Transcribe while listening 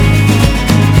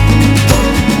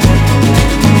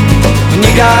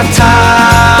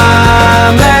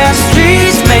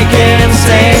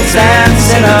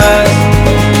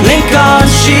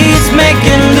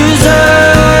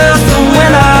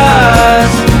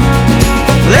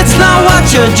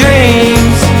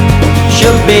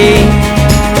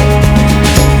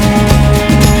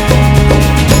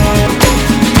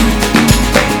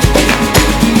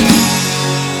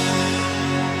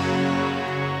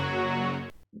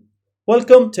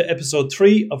Welcome to episode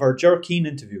 3 of our Jerkeen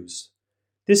interviews.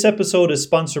 This episode is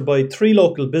sponsored by 3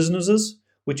 local businesses,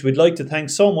 which we'd like to thank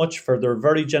so much for their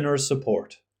very generous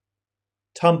support.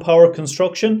 Tom Power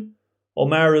Construction,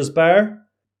 O'Mara's Bar,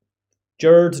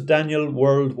 Gerard Daniel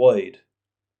Worldwide.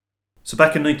 So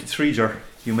back in 93, Ger,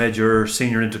 you made your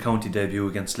senior inter-county debut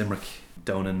against Limerick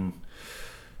down in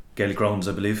Gaelic Grounds,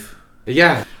 I believe.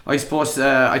 Yeah, I suppose,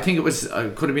 I think it was,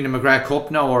 could have been a McGrath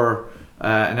Cup now or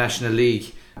a National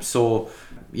League. So,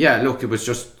 yeah, look, it was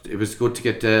good to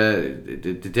get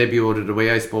the debut out of the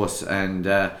way, I suppose. And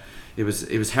it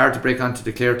was hard to break onto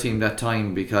the Clare team that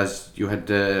time because you had,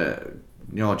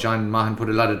 John Mahan put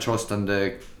a lot of trust on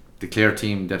the Clare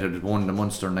team that had won the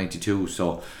Munster in 92.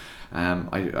 So,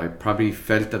 I probably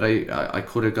felt that I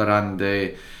could have got on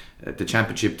the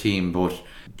championship team, but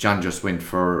John just went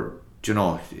for,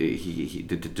 he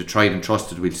the tried and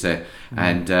trusted, we'll say.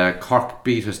 And Cork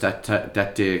beat us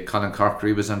that day. Colin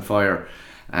Corkery was on fire,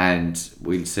 and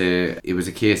we'll say it was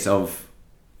a case of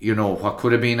what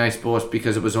could have been, I suppose,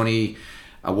 because it was only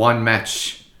a one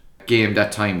match game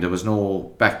that time. There was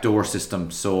no backdoor system,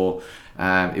 so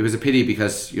it was a pity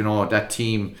because that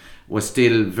team was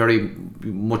still very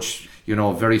much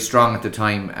very strong at the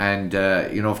time, and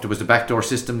if there was the backdoor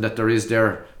system that there is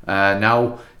there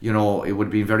now, it would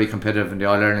be very competitive in the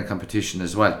All-Ireland competition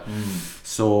as well.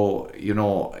 So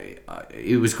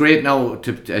it was great now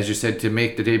to, as you said, to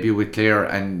make the debut with Clare,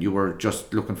 and you were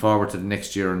just looking forward to the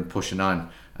next year and pushing on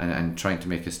and trying to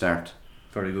make a start.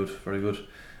 Very good, very good.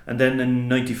 And then in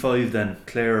 95 then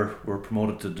Clare were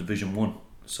promoted to Division 1,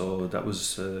 so that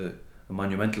was a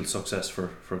monumental success for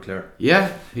Clare.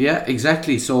 Yeah,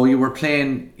 exactly. So you were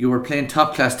playing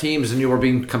top class teams, and you were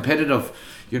being competitive.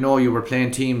 You were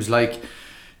playing teams like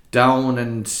Down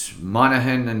and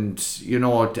Monaghan and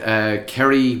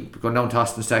Kerry, going down to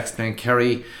Austin Stacks, playing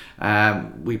Kerry.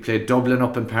 We played Dublin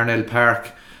up in Parnell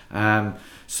Park.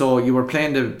 So you were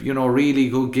playing the really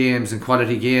good games and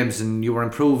quality games, and you were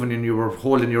improving and you were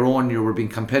holding your own. You were being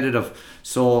competitive.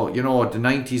 So the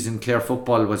 90s in Clare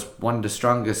football was one of the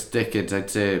strongest decades, I'd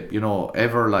say,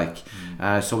 ever.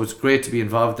 So it was great to be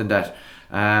involved in that.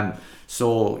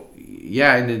 So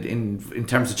yeah, in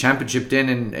terms of championship then,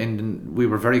 and we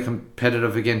were very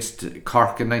competitive against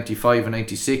Cork in 95 and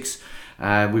 96.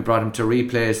 We brought them to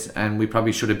replays, and we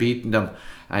probably should have beaten them.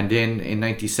 And then in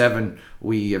 97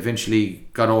 we eventually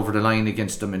got over the line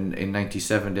against them in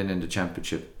 97 then in the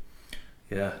championship.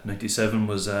 Yeah, 97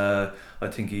 was I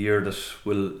think a year that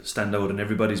will stand out in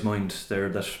everybody's mind there,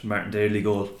 that Martin Daly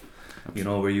goal.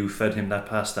 Where you fed him that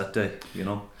pass that day,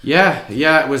 Yeah,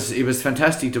 it was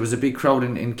fantastic. There was a big crowd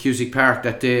in Cusack Park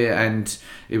that day, and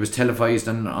it was televised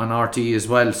on RT as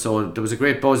well, so there was a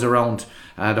great buzz around.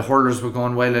 The hurlers were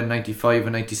going well in 95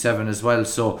 and 97 as well,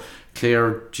 so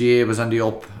Clare GA was on the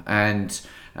up, and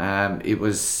it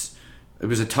was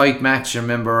a tight match, I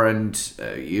remember, and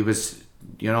it was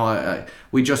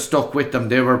we just stuck with them.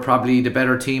 They were probably the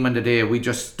better team on the day. We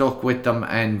just stuck with them,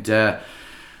 and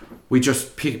we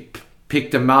just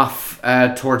picked them off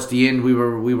towards the end. We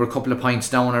were a couple of points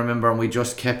down, I remember, and we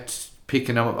just kept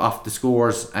picking them off the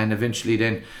scores, and eventually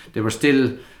then they were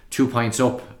still 2 points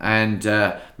up, and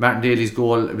Martin Daly's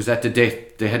goal, it was at the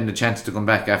death. They hadn't a chance to come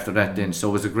back after that then, so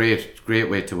it was a great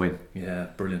way to win. Yeah,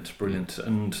 brilliant.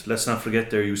 And let's not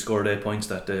forget there, you scored 8 points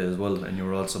that day as well, and you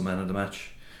were also man of the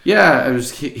match. Yeah, I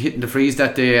was hitting the frees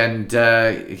that day, and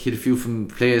hit a few from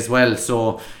play as well.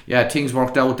 So yeah, things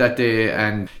worked out that day,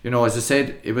 and as I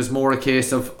said, it was more a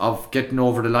case of getting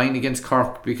over the line against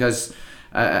Cork, because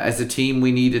as a team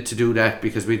we needed to do that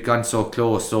because we'd gone so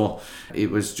close. So it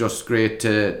was just great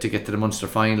to get to the Munster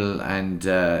final, and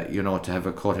to have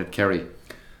a cut at Kerry.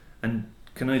 And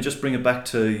can I just bring it back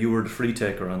to, you were the free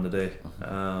taker on the day.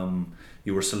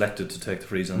 You were selected to take the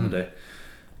frees on the day.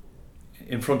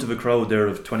 In front of a crowd there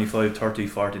of 25, 30,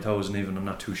 40,000 even, I'm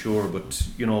not too sure, but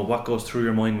what goes through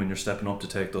your mind when you're stepping up to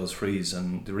take those frees?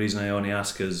 And the reason I only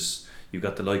ask is you've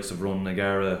got the likes of Ron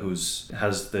Nagara,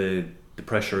 has the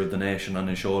pressure of the nation on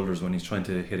his shoulders when he's trying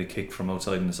to hit a kick from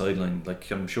outside in the sideline.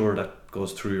 I'm sure that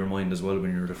goes through your mind as well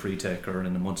when you're the free taker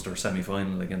in the Munster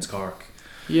semi-final against Cork.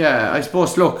 Yeah, I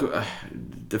suppose, look,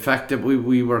 the fact that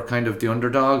we were kind of the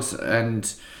underdogs,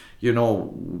 and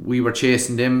we were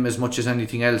chasing them as much as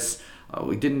anything else.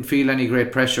 We didn't feel any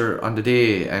great pressure on the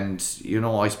day, and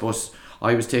I suppose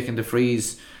I was taking the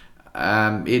frees.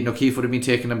 Aidan O'Keefe would have been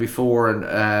taking them before,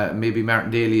 and maybe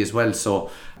Martin Daly as well. So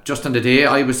just on the day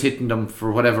I was hitting them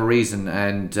for whatever reason,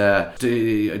 and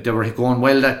they were going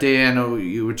well that day, and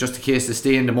you were just a case of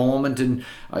stay in the moment, and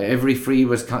every free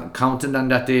was counting on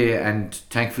that day, and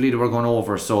thankfully they were going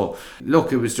over. So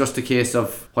look, it was just a case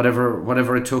of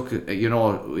whatever it took.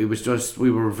 It was just,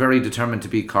 we were very determined to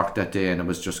beat Cork that day, and it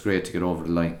was just great to get over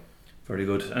the line. Very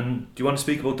good. And do you want to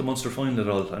speak about the Munster final at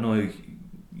all? I know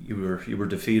you were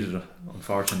defeated,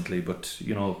 unfortunately, but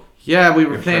yeah, we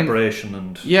were playing preparation,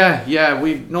 and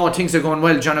things are going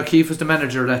well. John O'Keefe was the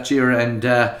manager that year, and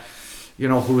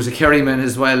who was a Kerryman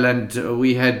as well, and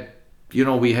we had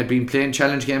been playing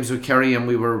challenge games with Kerry, and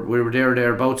we were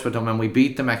thereabouts with them, and we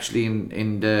beat them actually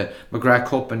in the McGrath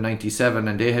Cup in '97,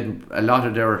 and they had a lot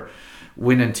of their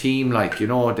winning team,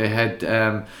 they had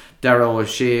Dara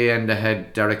O'Shea, and they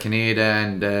had Dara Canada,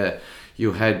 and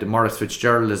you had Maurice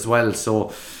Fitzgerald as well.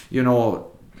 So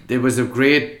there was a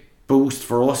great boost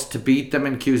for us to beat them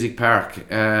in Cusack Park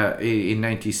in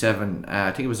 '97.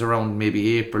 I think it was around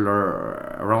maybe April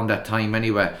or around that time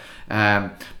anyway.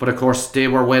 But of course they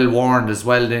were well warned as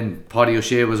well. Then Paddy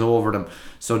O'Shea was over them,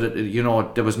 so that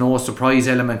there was no surprise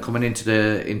element coming into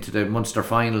the Munster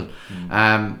final.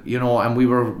 And we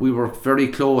were very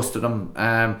close to them.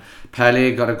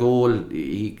 Palais got a goal.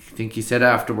 He said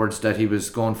afterwards that he was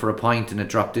going for a point and it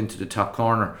dropped into the top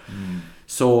corner.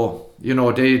 So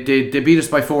they beat us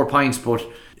by 4 points, but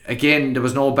again there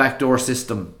was no backdoor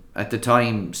system at the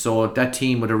time, so that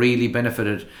team would have really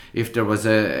benefited if there was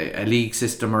a league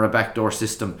system or a backdoor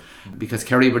system, because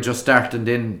Kerry were just starting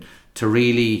then to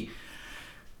really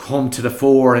come to the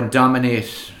fore and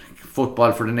dominate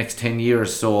football for the next 10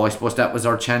 years. So I suppose that was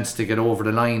our chance to get over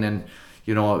the line, and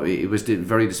it was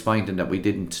very disappointing that we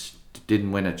didn't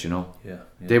win it. Yeah.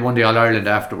 They won the All-Ireland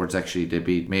afterwards. Actually, they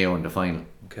beat Mayo in the final.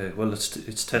 Okay, well,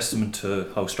 it's testament to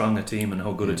how strong a team and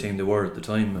how good a team they were at the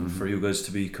time, and for you guys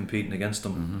to be competing against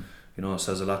them, it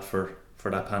says a lot for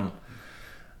that panel.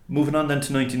 Moving on then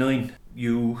to '99,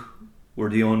 you were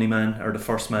the only man, or the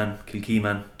first man, Kilkee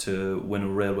man, to win a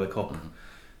Railway Cup.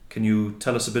 Can you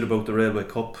tell us a bit about the Railway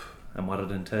Cup and what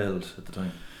it entailed at the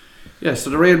time? Yeah, so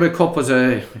the Railway Cup was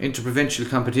a interprovincial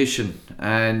competition,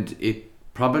 and it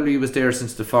probably was there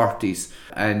since the 40s,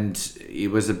 and it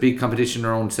was a big competition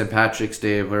around St. Patrick's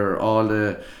Day where all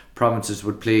the provinces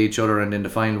would play each other, and then the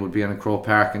final would be on Croke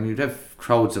Park, and you'd have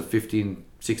crowds of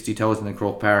 15,000-60,000 in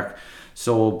Croke Park.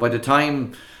 So by the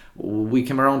time we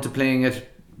came around to playing it,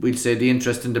 we'd say the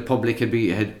interest in the public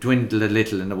had dwindled a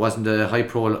little, and it wasn't a high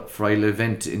profile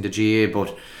event in the GA,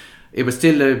 but it was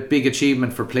still a big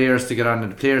achievement for players to get on,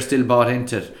 and the players still bought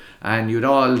into it, and you had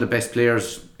all the best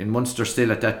players in Munster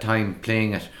still at that time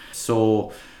playing it.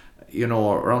 So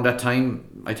around that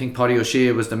time I think Paddy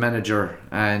O'Shea was the manager,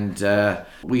 and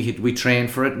we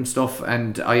trained for it and stuff,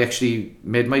 and I actually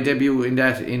made my debut in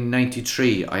that in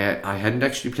 '93. I hadn't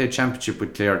actually played championship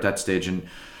with Clare at that stage, and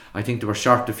I think they were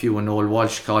short a few, and Noel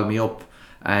Walsh called me up,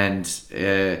 and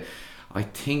I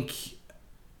think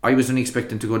I was only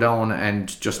expecting to go down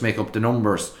and just make up the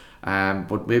numbers,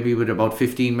 but maybe with about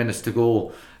 15 minutes to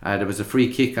go, there was a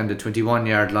free kick on the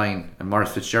 21-yard line, and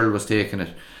Maurice Fitzgerald was taking it,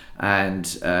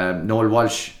 and Noel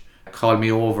Walsh called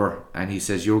me over, and he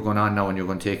says, "You're going on now and you're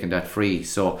going to take in that free."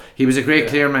 So he was a great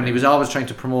Clare man. He was always trying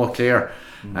to promote Clare,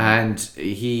 and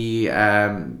he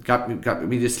got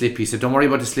me the slip. He said, "Don't worry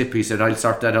about the slip," he said, "I'll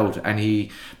sort that out." And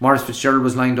Maurice Fitzgerald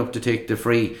was lined up to take the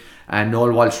free, and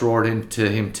Noel Walsh roared into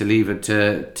him to leave it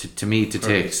to me to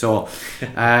take. So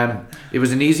it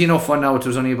was an easy enough one out. It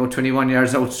was only about 21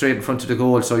 yards out straight in front of the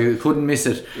goal, so you couldn't miss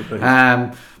it.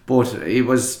 But it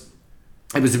was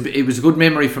a good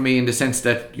memory for me in the sense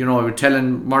that I was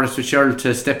telling Maurice Fitzgerald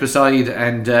to step aside,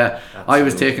 and I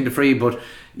was taking the free, but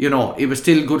it was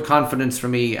still good confidence for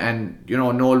me. And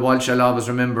Noel Walsh, I'll always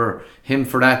remember him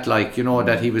for that,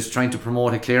 that he was trying to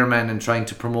promote a Clare man and trying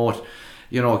to promote,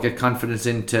 get confidence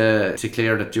into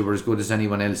Clare that you were as good as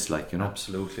anyone else,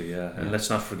 Absolutely, yeah. And let's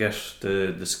not forget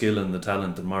the skill and the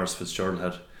talent that Maurice Fitzgerald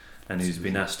had, and he's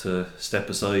been asked to step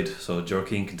aside so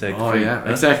Jorkeen can take the free. Yeah,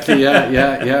 exactly,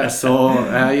 yeah. So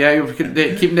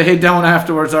keeping the head down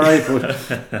afterwards, alright, but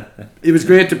it was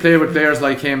great to play with players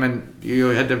like him, and you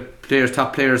had the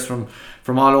top players from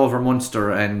all over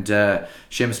Munster, and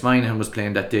Seamus Moynihan was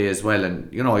playing that day as well, and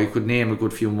you could name a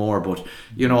good few more, but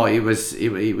it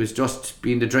was just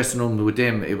being the dressing room with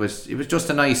them. It was just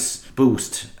a nice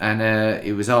boost, and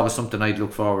it was always something I'd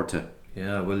look forward to.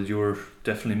 Yeah, well, you were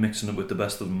definitely mixing it with the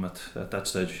best of them at that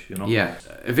stage, Yeah.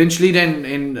 Eventually then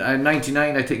in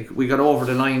 '99, I think we got over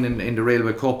the line in the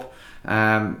Railway Cup,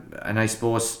 and I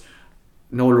suppose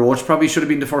Noel Roach probably should have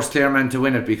been the first Clare man to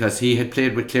win it, because he had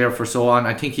played with Clare for so on.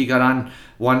 I think he got on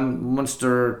one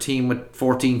Munster team with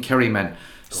 14 Kerry men.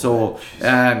 So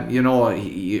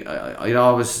I'd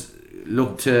always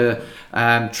look to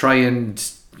try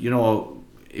and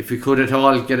if we could at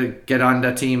all get on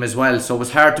that team as well. So it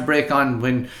was hard to break on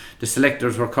when the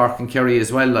selectors were Cork and Kerry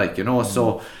as well,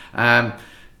 So I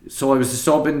was a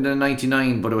sub in the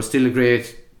 99, but it was still a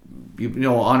great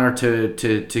honour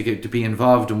to get to be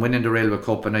involved in winning the Railway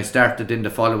Cup, and I started in the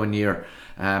following year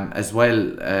as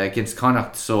well against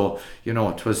Connacht. So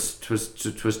it was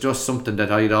just something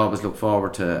that I'd always look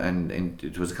forward to, and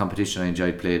it was a competition I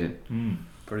enjoyed playing in.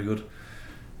 Very good.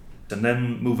 And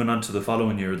then moving on to the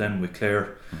following year then with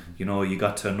Clare, you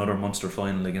got to another Munster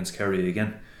final against Kerry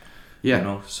again.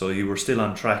 So you were still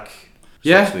on track.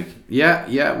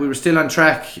 Yeah, we were still on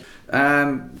track.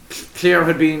 Clare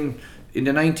had been in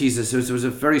the 90s, it was a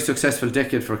very successful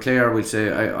decade for Clare, we'll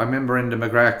say. I remember in the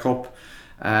McGrath Cup,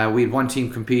 we had one team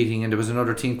competing and there was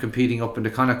another team competing up in the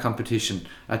Connacht competition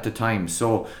at the time.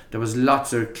 So there was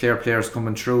lots of Clare players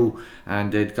coming through,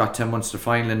 and they'd got to a Munster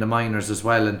final in the minors as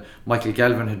well, and Michael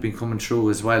Galvin had been coming through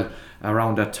as well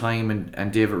around that time,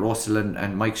 and David Russell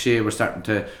and Mike Shea were starting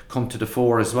to come to the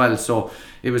fore as well. So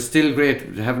it was still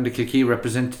great having the Kilkee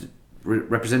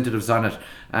representatives on it,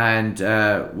 and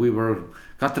we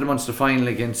got to the Munster final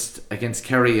against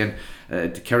Kerry, and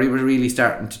Kerry were really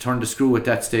starting to turn the screw at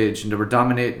that stage, and they were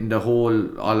dominating the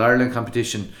whole All-Ireland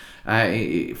competition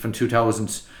from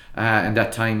 2000s and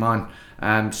that time on.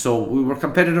 So we were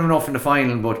competitive enough in the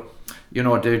final, but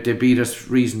they beat us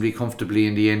reasonably comfortably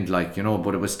in the end,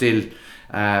 but it was still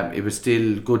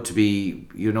good to be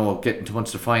getting to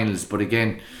Munster finals. But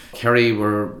again, Kerry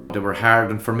were hard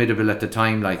and formidable at the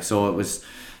time, so it was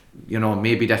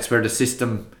maybe that's where the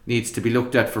system needs to be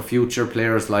looked at for future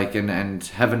players, and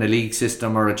having a league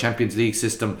system or a Champions League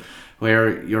system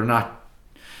where you're not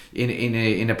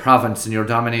in a province and you're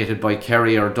dominated by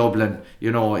Kerry or Dublin.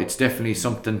 It's definitely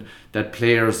something that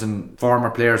players and former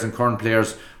players and current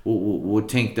players would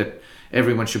think that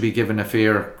everyone should be given a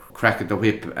fair crack at the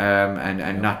whip,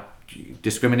 and not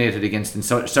discriminated against in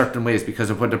certain ways because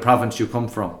of where the province you come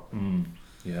from.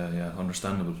 Yeah,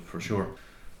 understandable for sure.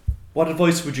 What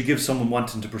advice would you give someone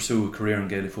wanting to pursue a career in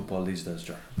Gaelic football these days,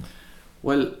 Ger?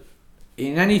 Well,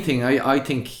 in anything, I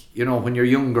think, when you're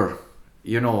younger,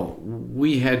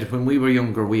 when we were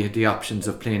younger, we had the options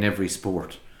of playing every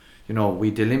sport. We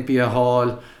had the Olympia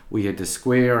Hall, we had the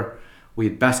Square, we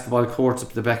had basketball courts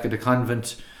up the back of the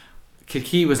convent.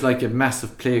 Kilkee was like a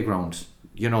massive playground,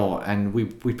 and we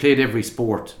played every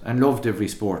sport and loved every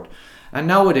sport. And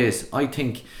nowadays, I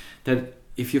think that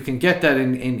if you can get that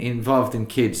involved in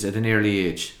kids at an early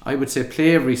age, I would say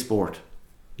play every sport.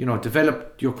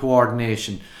 Develop your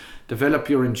coordination, develop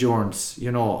your endurance.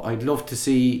 I'd love to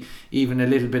see even a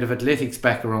little bit of athletics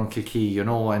back around Kilkee,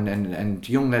 and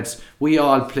young lads. We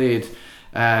all played,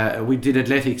 we did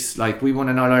athletics, we won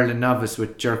an All-Ireland novice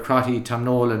with Ger Crotty, Tom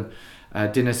Nolan,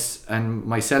 Dennis and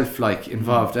myself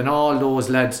involved, and all those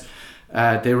lads,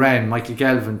 they ran. Michael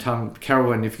Galvin, Tom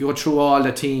Kerwin. If you go through all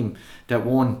the team that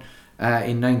won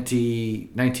in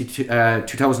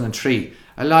 2003,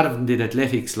 a lot of them did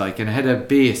athletics and had a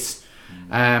base,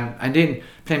 and then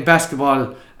playing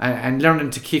basketball and learning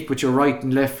to kick with your right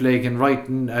and left leg, and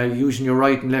using your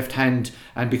right and left hand,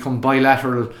 and become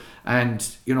bilateral,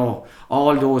 and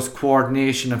all those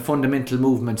coordination and fundamental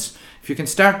movements. If you can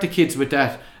start the kids with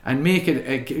that and make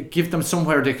it give them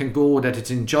somewhere they can go, that it's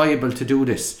enjoyable to do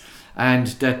this, and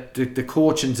that the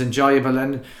coaching's enjoyable,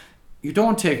 and you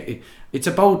don't take it's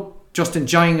about just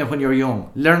enjoying it when you're young,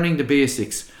 learning the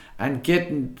basics, and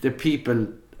getting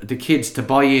the kids to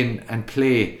buy in and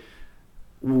play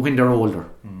when they're older,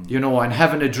 and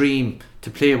having a dream to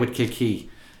play with Kilkee,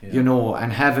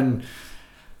 and having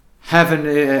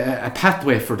a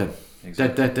pathway for them.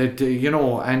 Exactly. That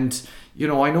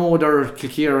I know they're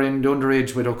Kilkee are in the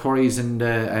underage with O'Curry's and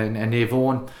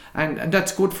Avon, and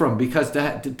that's good for them because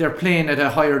they're playing at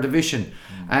a higher division,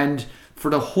 and for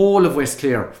the whole of West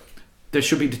Clare, there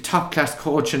should be the top class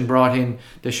coaching brought in.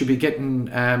 They should be getting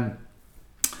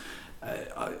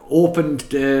opened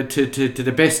to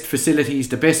the best facilities,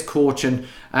 the best coaching,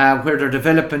 where they're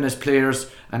developing as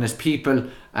players and as people,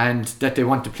 and that they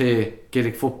want to play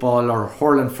Gaelic football or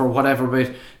hurling for whatever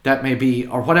bit that may be,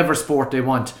 or whatever sport they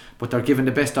want, but they're given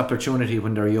the best opportunity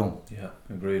when they're young. Yeah,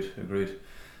 agreed.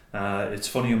 It's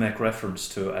funny you make reference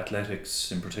to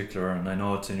athletics in particular, and I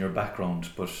know it's in your background,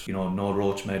 but Noel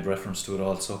Roach made reference to it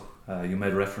also. You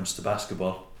made reference to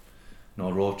basketball.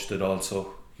 Noel Roach did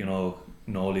also.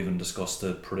 Noel even discussed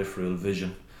the peripheral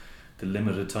vision, the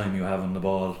limited time you have on the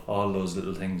ball, all those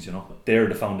little things. They're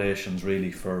the foundations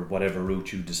really for whatever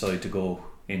route you decide to go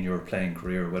in your playing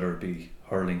career, whether it be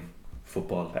hurling,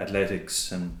 football,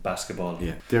 athletics and basketball.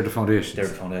 Yeah, they're the foundations. They're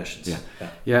the foundations.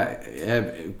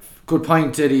 Good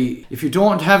point, Eddie. If you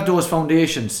don't have those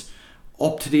foundations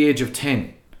up to the age of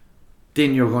 10,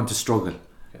 then you're going to struggle.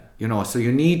 You know, so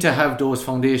you need to have those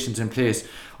foundations in place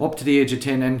up to the age of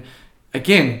 10. And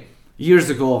again, years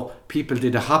ago, people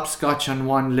did a hopscotch on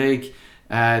one leg,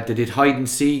 they did hide and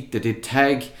seek, they did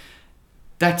tag.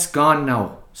 That's gone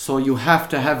now. So you have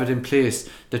to have it in place,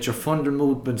 that your fundal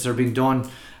movements are being done,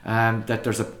 that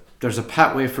there's a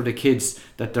pathway for the kids,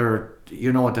 that they're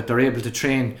able to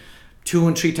train 2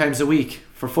 and 3 times a week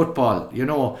for football. You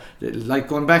know, like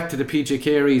going back to the PJ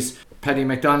Careys, Paddy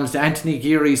McDonald's, the Anthony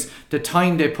Gearys, the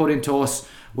time they put into us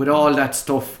with all that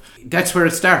stuff, that's where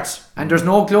it starts. And there's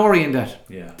no glory in that.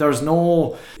 Yeah. There's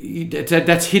no...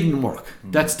 That's hidden work.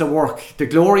 That's the work. The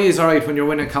glory is alright when you're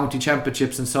winning county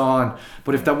championships and so on.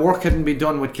 But if that work hadn't been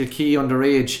done with Kilkee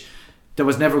underage, there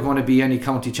was never going to be any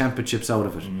county championships out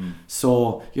of it.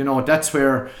 So, you know, that's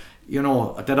where, you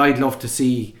know, that I'd love to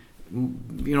see,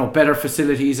 you know, better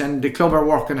facilities, and the club are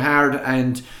working hard,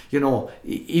 and, you know,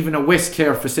 even a West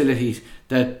Clare facility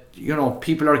that, you know,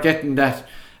 people are getting that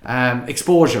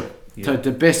exposure to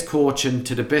the best coaching,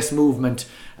 to the best movement,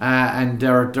 and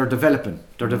they're developing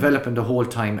the whole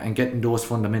time and getting those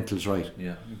fundamentals right.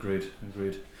 Yeah, agreed.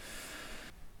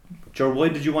 Ger, why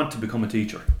did you want to become a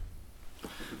teacher?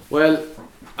 Well,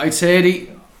 I'd say,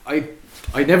 Eddie,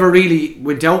 I never really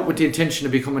went out with the intention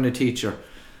of becoming a teacher,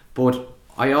 but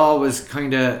I always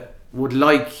kind of would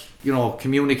like, you know,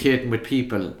 communicating with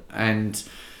people and,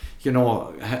 you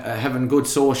know, having good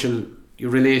social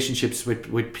relationships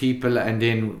with people, and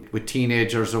then with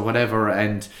teenagers or whatever.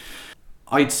 And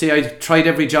I'd say I tried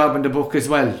every job in the book as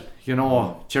well. You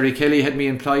know, Jerry Kelly had me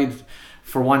employed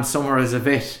for one summer as a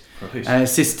vet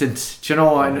assistant, you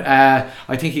know, and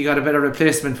I think he got a better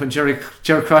replacement when Jerry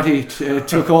Crotty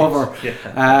took over.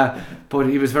 But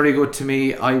he was very good to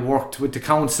me. I worked with the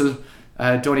council.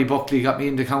 Donny Buckley got me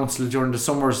into council during the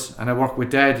summers, and I worked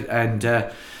with Dad, and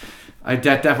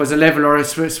that was a leveler. I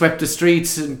swept the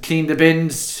streets and cleaned the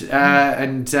bins,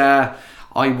 and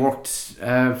I worked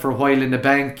for a while in the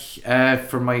bank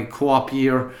for my co-op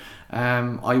year.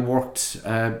 I worked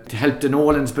to help the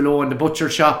Nolans below in the butcher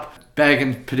shop,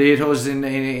 bagging potatoes in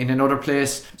another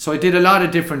place. So I did a lot of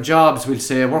different jobs, we'll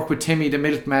say. I worked with Timmy the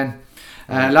milkman.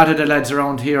 A lot of the lads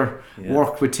around here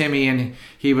worked with Timmy, and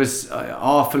he was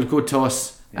awful good to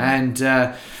us. And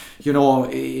you know,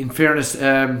 in fairness,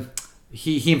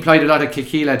 he employed a lot of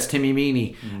Kilkee lads, Timmy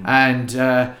Meany, and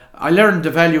I learned the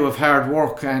value of hard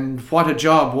work and what a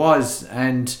job was.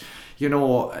 And, you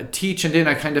know, teaching, then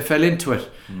I kind of fell into it,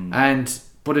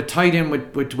 but it tied in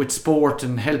with sport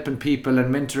and helping people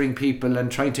and mentoring people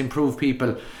and trying to improve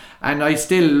people. And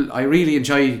I really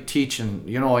enjoy teaching.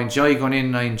 You know, I enjoy going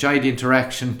in, I enjoy the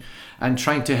interaction and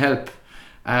trying to help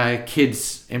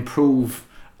kids improve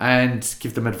and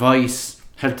give them advice,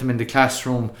 help them in the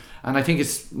classroom. And I think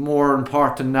it's more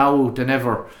important now than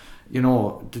ever, you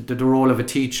know, the role of a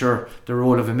teacher, the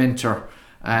role of a mentor.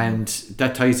 And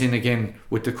that ties in again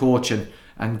with the coaching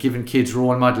and giving kids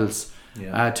role models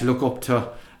to look up to,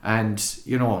 and,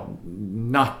 you know,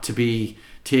 not to be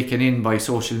taken in by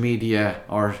social media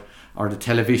or the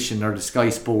television or the Sky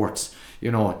Sports,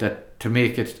 you know, that to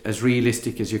make it as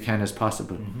realistic as you can as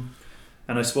possible.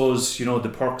 And I suppose, you know, the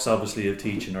perks obviously of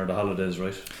teaching are the holidays,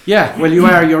 right? Yeah, well,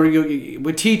 you're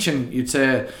with teaching, you'd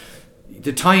say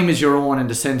the time is your own, in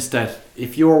the sense that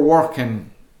if you're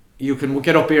working, you can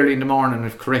get up early in the morning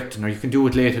and correcting, or you can do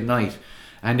it late at night.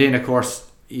 And then, of course,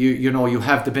 you know, you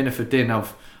have the benefit then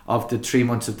of the 3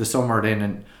 months of the summer then.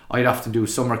 And I'd often do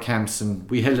summer camps, and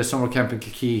we held a summer camp in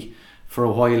Kilkee for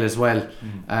a while as well,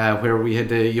 where we had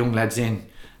the young lads in.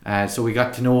 So we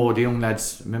got to know the young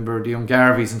lads. Remember, the young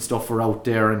Garveys and stuff were out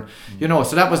there, and you know,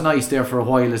 so that was nice there for a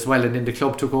while as well. And then the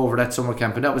club took over that summer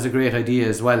camp, and that was a great idea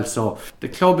as well. So the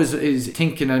club is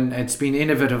thinking, and it's been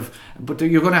innovative, but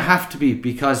you're going to have to be,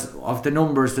 because of the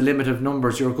numbers, the limited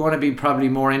numbers. You're going to be probably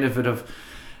more innovative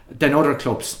than other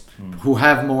clubs who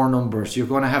have more numbers. You're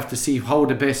going to have to see how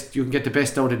you can get the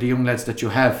best out of the young lads that you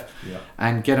have,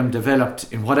 and get them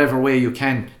developed in whatever way you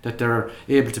can, that they're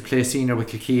able to play senior with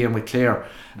Kilkee and with Clare.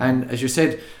 And as you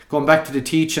said, going back to the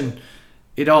teaching,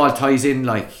 it all ties in,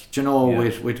 like, you know,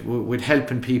 with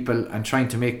helping people and trying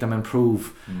to make them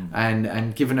improve,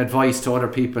 and giving advice to other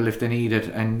people if they need it.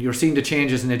 And you're seeing the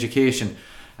changes in education,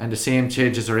 and the same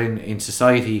changes are in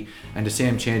society, and the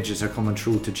same changes are coming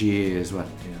through to GAA as well.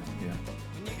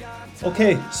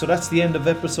 Okay, so that's the end of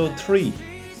episode 3.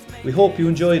 We hope you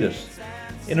enjoyed it.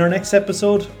 In our next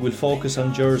episode, we'll focus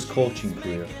on Ger's coaching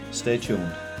career. Stay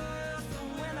tuned.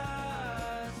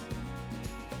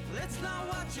 Let's not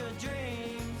watch your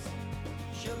dreams.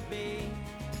 should be.